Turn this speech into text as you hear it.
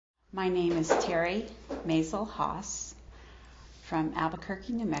My name is Terry Maisel Haas from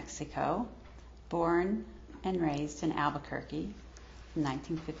Albuquerque, New Mexico, born and raised in Albuquerque in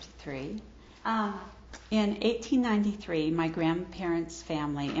 1953. In 1893, my grandparents'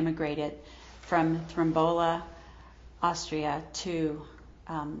 family immigrated from Thrombola, Austria to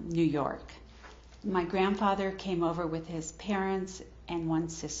New York. My grandfather came over with his parents and one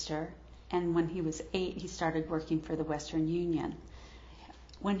sister, and when he was 8, he started working for the Western Union.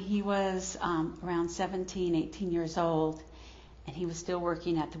 When he was around 17, 18 years old, and he was still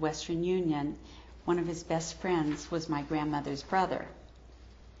working at the Western Union, one of his best friends was my grandmother's brother,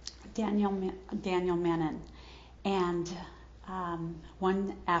 Daniel Menon. And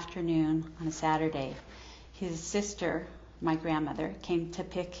one afternoon on a Saturday, his sister, my grandmother, came to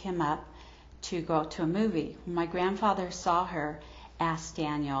pick him up to go to a movie. When my grandfather saw her, asked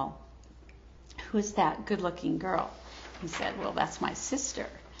Daniel, "Who is that good-looking girl?" He said, "Well, that's my sister."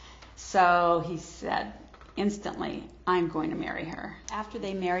 So he said instantly, "I'm going to marry her." After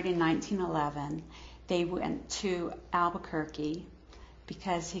they married in 1911, they went to Albuquerque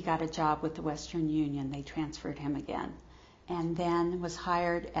because he got a job with the Western Union. They transferred him again, and then was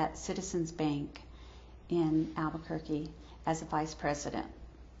hired at Citizens Bank in Albuquerque as a vice president.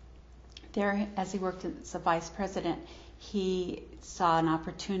 There, as he worked as a vice president, he saw an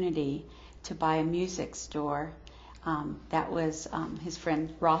opportunity to buy a music store that was his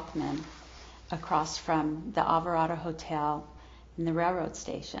friend Rothman across from the Alvarado Hotel and the railroad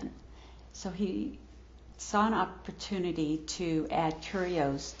station. So he saw an opportunity to add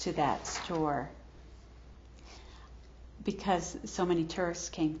curios to that store because so many tourists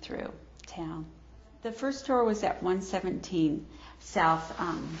came through town. The first store was at 117 South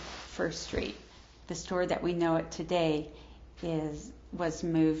 1st Street. The store that we know it today was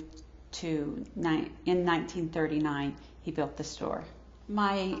moved to in 1939. He built the store.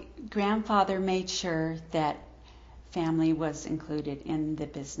 My grandfather made sure that family was included in the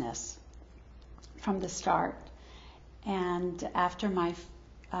business from the start. And after my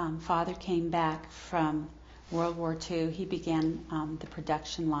father came back from World War II, he began the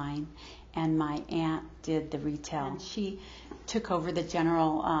production line, and my aunt did the retail. And she took over the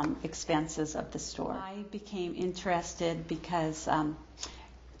general expenses of the store. I became interested because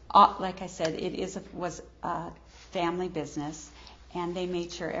like I said, was a family business, and they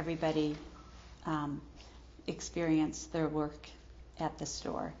made sure everybody experienced their work at the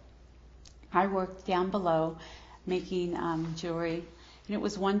store. I worked down below making jewelry, and it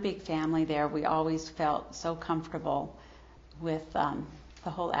was one big family there. We always felt so comfortable with the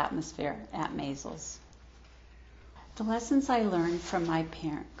whole atmosphere at Maisel's. The lessons I learned from my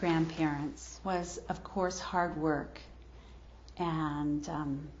grandparents was, of course, hard work, and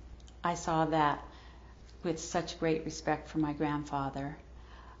I saw that with such great respect for my grandfather.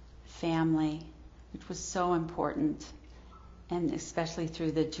 Family, which was so important, and especially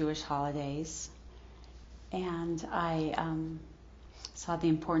through the Jewish holidays. And I saw the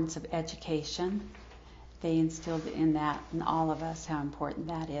importance of education. They instilled in all of us how important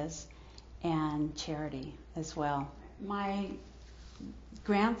that is, and charity as well. My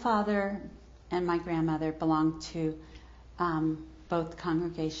grandfather and my grandmother belonged to both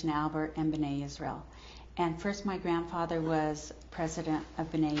Congregation Albert and B'nai Israel. And first, my grandfather was president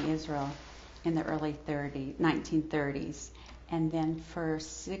of B'nai Israel in the early 1930s. And then for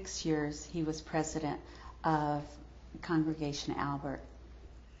 6 years, he was president of Congregation Albert.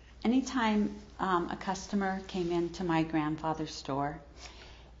 Anytime a customer came into my grandfather's store,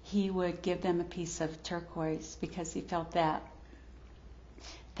 he would give them a piece of turquoise because he felt that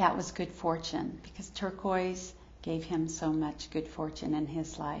was good fortune, because turquoise gave him so much good fortune in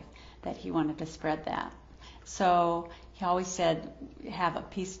his life that he wanted to spread that. So he always said, have a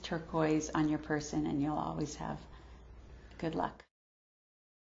piece of turquoise on your person and you'll always have good luck.